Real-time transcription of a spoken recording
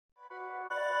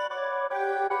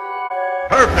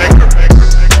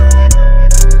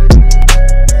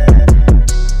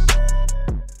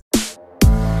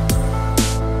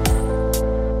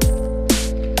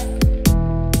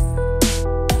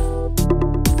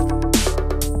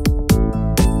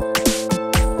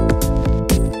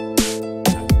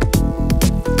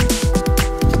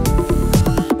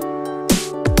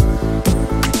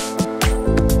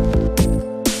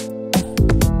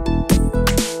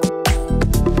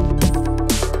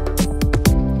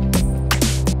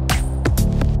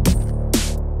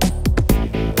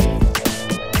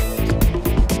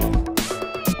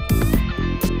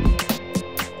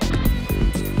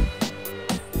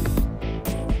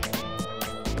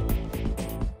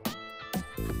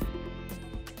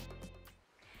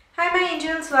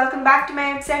Welcome back to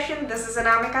my obsession. This is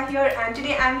Anamika here, and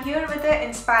today I'm here with an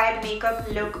inspired makeup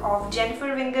look of Jennifer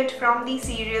Winget from the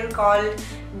serial called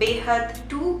Beyhadh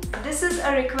 2. This is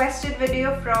a requested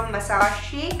video from Massage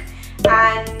Shake,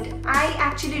 and I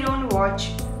actually don't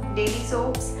watch daily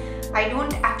soaps. I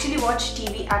don't actually watch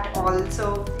TV at all,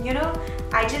 so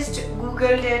I just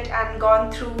googled it and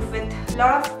gone through with a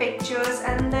lot of pictures,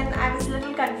 and then I was a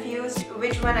little confused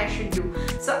which one I should do.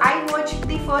 So I watched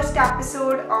the first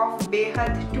episode of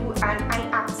Beyhadh 2 and I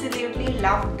absolutely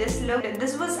loved this look.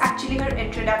 This was actually her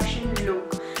introduction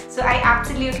look. So I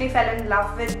absolutely fell in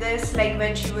love with this, like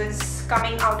when she was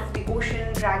coming out of the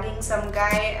ocean dragging some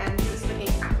guy and she was looking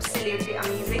absolutely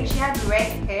amazing. She had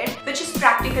red hair, which is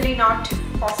practically not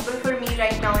possible for me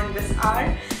right now in this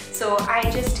hour. So I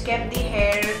just kept the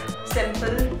hair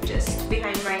simple, just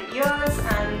behind my ears,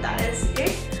 and that is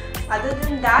it. Other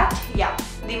than that, yeah,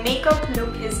 the makeup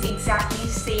look is exactly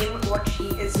same what she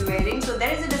is wearing. So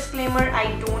there is a disclaimer,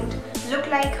 I don't look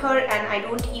like her and I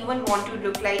don't even want to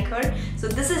look like her. So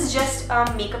this is just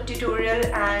a makeup tutorial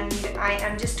and I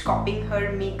am just copying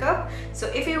her makeup. So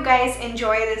if you guys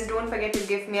enjoy this, don't forget to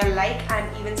give me a like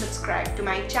and even subscribe to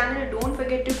my channel. Don't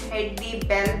forget to hit the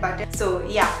bell button. So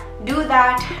yeah, do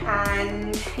that,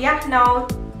 and yeah, now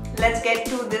let's get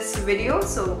to this video.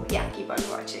 So yeah, keep on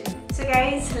watching. So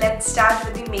guys, let's start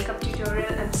with the makeup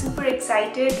tutorial. I'm super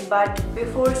excited, but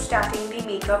before starting the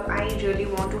makeup, I really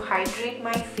want to hydrate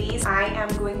my face. I am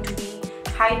going to be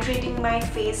hydrating my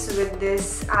face with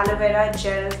this aloe vera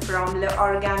gel from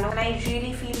L'Oregano, and I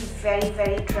really feel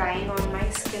very drying on my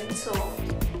skin. So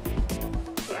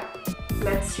yeah,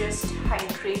 let's just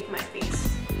hydrate my face.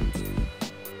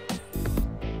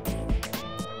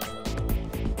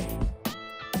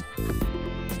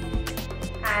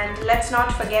 And let's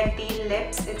not forget the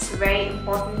lips. It's very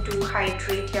important to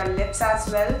hydrate your lips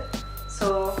as well.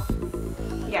 So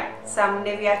yeah, some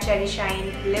Nivea Cherry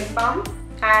Shine lip balm.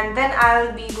 And then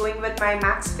I'll be going with my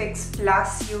Max Fix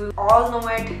Plus. You all know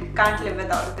it, can't live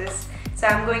without this. So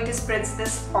I'm going to spritz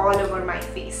this all over my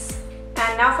face.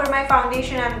 And now for my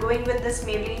foundation, I'm going with this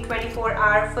Maybelline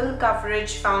 24-Hour Full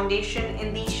Coverage Foundation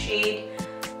in the shade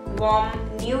Warm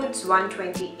Nudes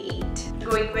 128.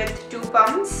 Going with 2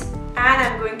 pumps. And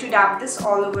I'm going to dab this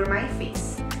all over my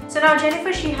face. So now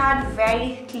Jennifer, she had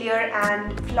very clear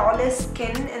and flawless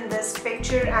skin in this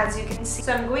picture, as you can see.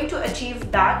 So I'm going to achieve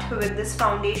that with this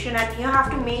foundation, and you have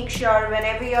to make sure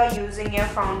whenever you're using your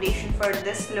foundation for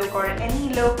this look or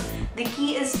any look, the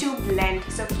key is to blend.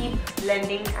 So keep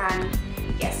blending, and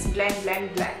yes, blend.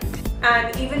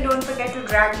 And even don't forget to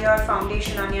drag your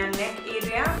foundation on your neck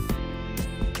area.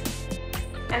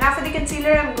 And now for the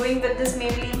concealer, I'm going with this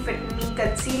Maybelline Fit Me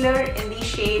Concealer in the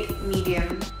shade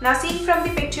Medium. Now seeing from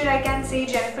the picture, I can say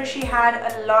Jennifer, she had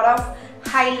a lot of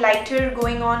highlighter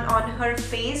going on her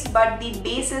face, but the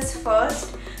base is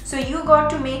first. So you got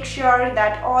to make sure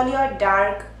that all your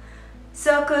dark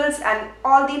circles and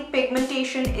all the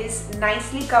pigmentation is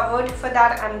nicely covered. For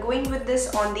that, I'm going with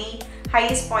this on the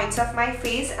highest points of my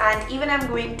face, and even I'm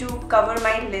going to cover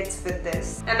my lids with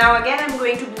this. And now again, I'm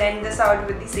going to blend this out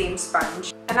with the same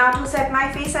sponge. And now to set my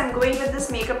face, I'm going with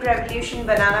this Makeup Revolution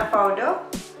Banana Powder,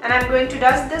 and I'm going to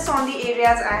dust this on the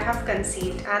areas I have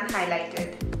concealed and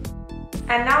highlighted.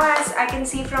 And now, as I can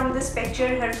see from this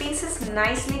picture, her face is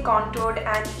nicely contoured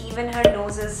and even her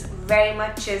nose is very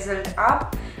much chiseled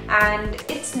up. And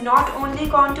it's not only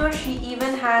contour, she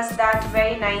even has that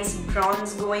very nice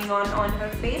bronze going on her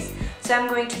face. So I'm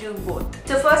going to do both.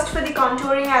 So first for the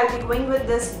contouring, I'll be going with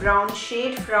this brown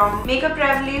shade from Makeup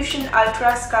Revolution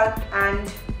Ultra Sculpt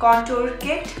and Contour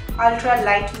Kit Ultra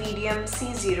Light Medium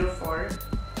C04.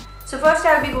 So first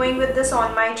I'll be going with this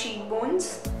on my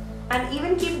cheekbones, and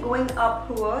even keep going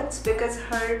upwards because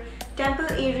her temple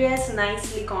area is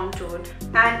nicely contoured.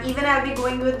 And even I'll be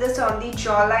going with this on the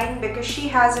jawline because she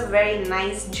has a very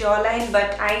nice jawline,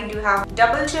 but I do have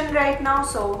double chin right now,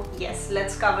 so yes,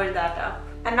 let's cover that up.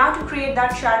 And now to create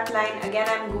that sharp line, again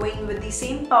I'm going with the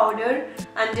same powder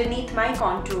underneath my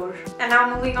contour. And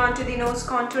now moving on to the nose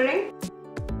contouring.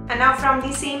 And now from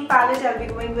the same palette, I'll be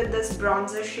going with this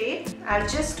bronzer shade. I'll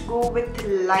just go with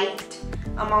light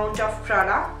amount of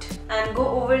product and go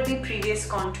over the previous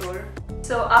contour.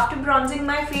 So after bronzing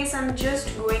my face, I'm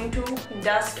just going to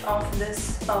dust off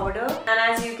this powder, and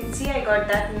as you can see, I got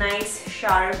that nice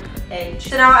sharp edge.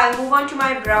 So now I'll move on to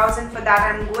my brows, and for that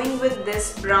I'm going with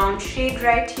this brown shade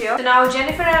right here. So now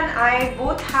Jennifer and I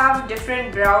both have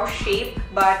different brow shape,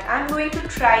 but I'm going to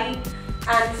try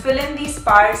and fill in the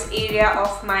sparse area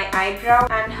of my eyebrow,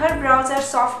 and her brows are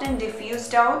soft and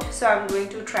diffused out, so I'm going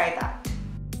to try that.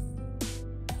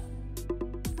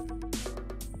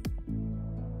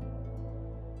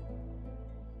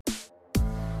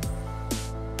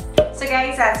 So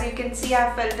guys, as you can see,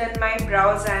 I've filled in my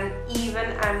brows and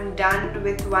even I'm done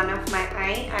with one of my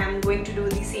eye. I'm going to do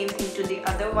the same thing to the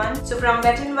other one. So from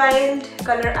Wet n Wild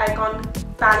Color Icon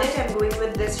palette, I'm going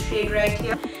with this shade right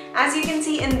here. As you can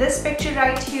see in this picture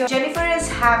right here, Jennifer is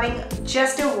having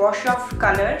just a wash of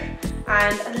color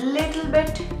and a little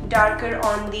bit darker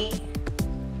on the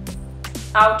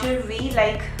outer V,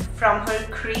 like from her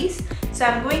crease. So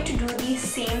I'm going to do the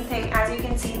same thing. As you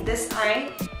can see, this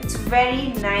eye, it's very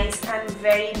nice and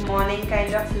very morning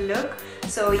kind of look.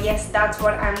 So yes, that's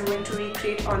what I'm going to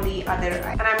recreate on the other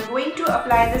eye. And I'm going to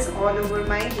apply this all over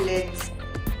my lids.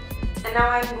 And now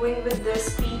I'm going with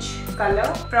this peach color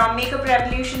from Makeup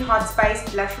Revolution Hot Spice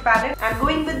Blush Palette. I'm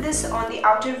going with this on the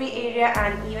outer V area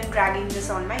and even dragging this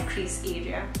on my crease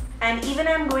area. And even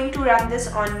I'm going to run this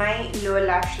on my lower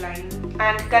lash line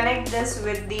and connect this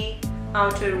with the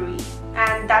outer V.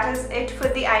 And that is it for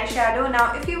the eyeshadow.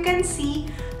 Now if you can see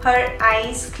her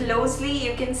eyes closely,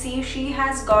 you can see she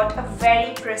has got a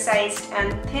very precise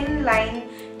and thin line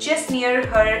just near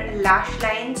her lash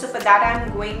line. So for that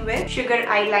I'm going with Sugar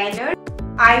Eyeliner.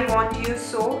 I Want You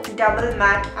So Double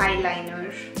Matte Eyeliner.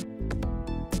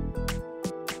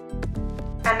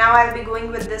 And now I'll be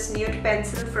going with this nude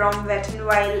pencil from Wet n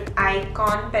Wild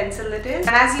Icon pencil it is.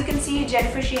 And as you can see,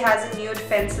 Jennifer, she has a nude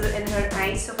pencil in her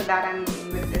eyes. So for that I'm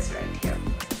going with this right here.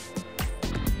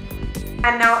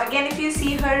 And now again, if you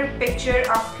see her picture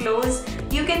up close,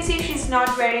 you can see she's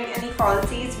not wearing any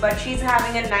falsies, but she's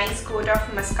having a nice coat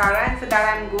of mascara, and for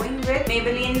that I'm going with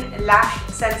Maybelline Lash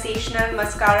Sensational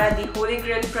Mascara, the holy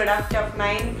grail product of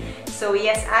mine. So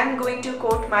yes, I'm going to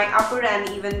coat my upper and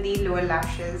even the lower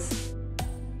lashes.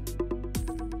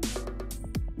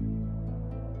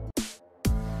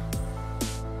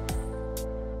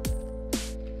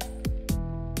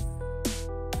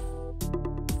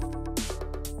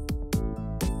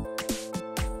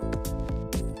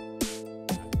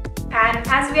 And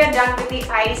as we are done with the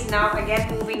eyes, now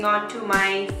again moving on to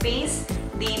my face.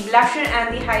 The blusher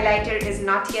and the highlighter is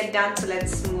not yet done, so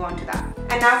let's move on to that.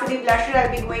 And now for the blusher,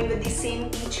 I'll be going with the same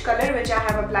peach color which I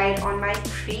have applied on my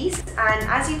crease. And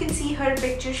as you can see her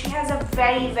picture, she has a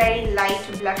very light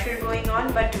blusher going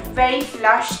on, but very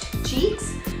flushed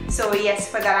cheeks. So yes,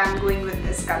 for that I'm going with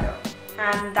this color.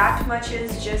 And that much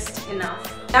is just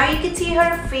enough. Now you can see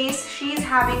her face, she's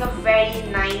having a very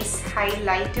nice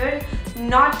highlighter,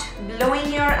 not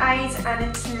blowing your eyes, and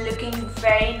it's looking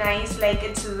very nice, like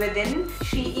it's within.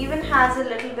 She even has a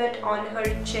little bit on her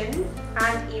chin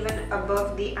and even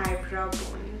above the eyebrow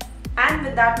bone. And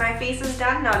with that, my face is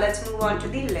done. Now let's move on to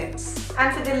the lips.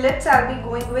 And for the lips, I'll be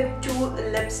going with two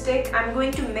lipstick. I'm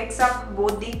going to mix up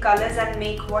both the colors and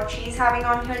make what she's having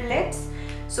on her lips.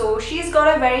 So she's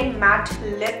got a very matte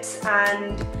lips,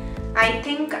 and I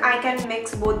think I can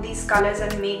mix both these colors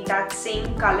and make that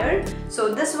same color.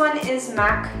 So this one is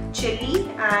MAC Chili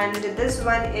and this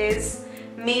one is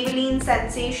Maybelline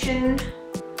Sensation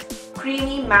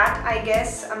Creamy Matte, I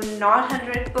guess. I'm not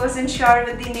 100% sure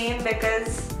with the name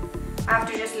because I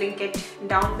have to just link it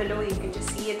down below. You can just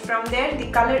see it from there. The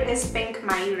color is Pink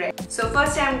My Red. So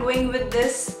first I'm going with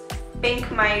this Pink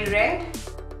My Red.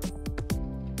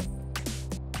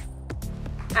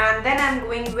 And then I'm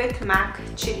going with MAC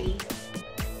Chili.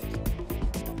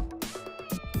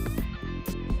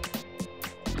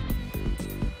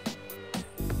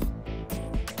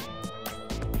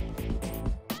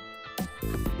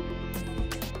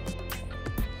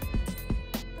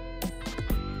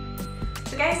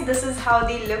 So guys, this is how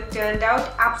the look turned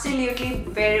out. Absolutely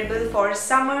wearable for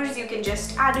summers. You can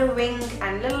just add a wing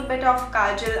and a little bit of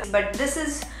kajal, but this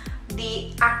is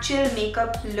the actual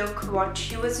makeup look what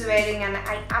she was wearing, and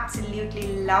I absolutely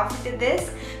loved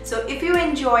this. So if you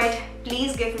enjoyed,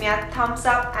 please give me a thumbs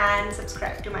up and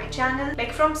subscribe to my channel.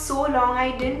 Like from so long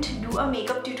I didn't do a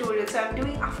makeup tutorial, so I'm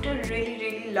doing after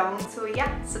really long. So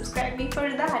yeah, subscribe me for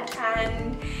that.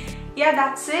 And yeah,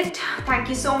 that's it. Thank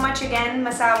you so much again,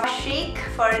 Masawa Sheikh,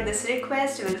 for this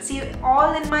request. We'll see you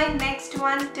all in my next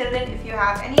one. Till then, if you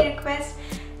have any requests,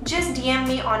 just DM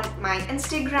me on my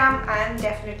Instagram. I'm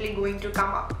definitely going to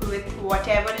come up with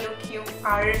whatever look you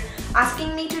are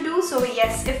asking me to do. So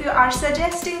yes, if you are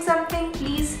suggesting something,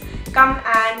 please come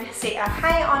and say a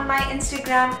hi on my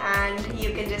Instagram, and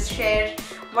you can just share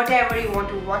whatever you want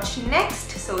to watch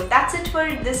next. So that's it for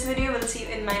this video. We'll see you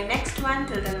in my next one.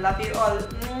 Till then, love you all.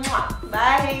 Mwah.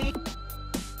 Bye.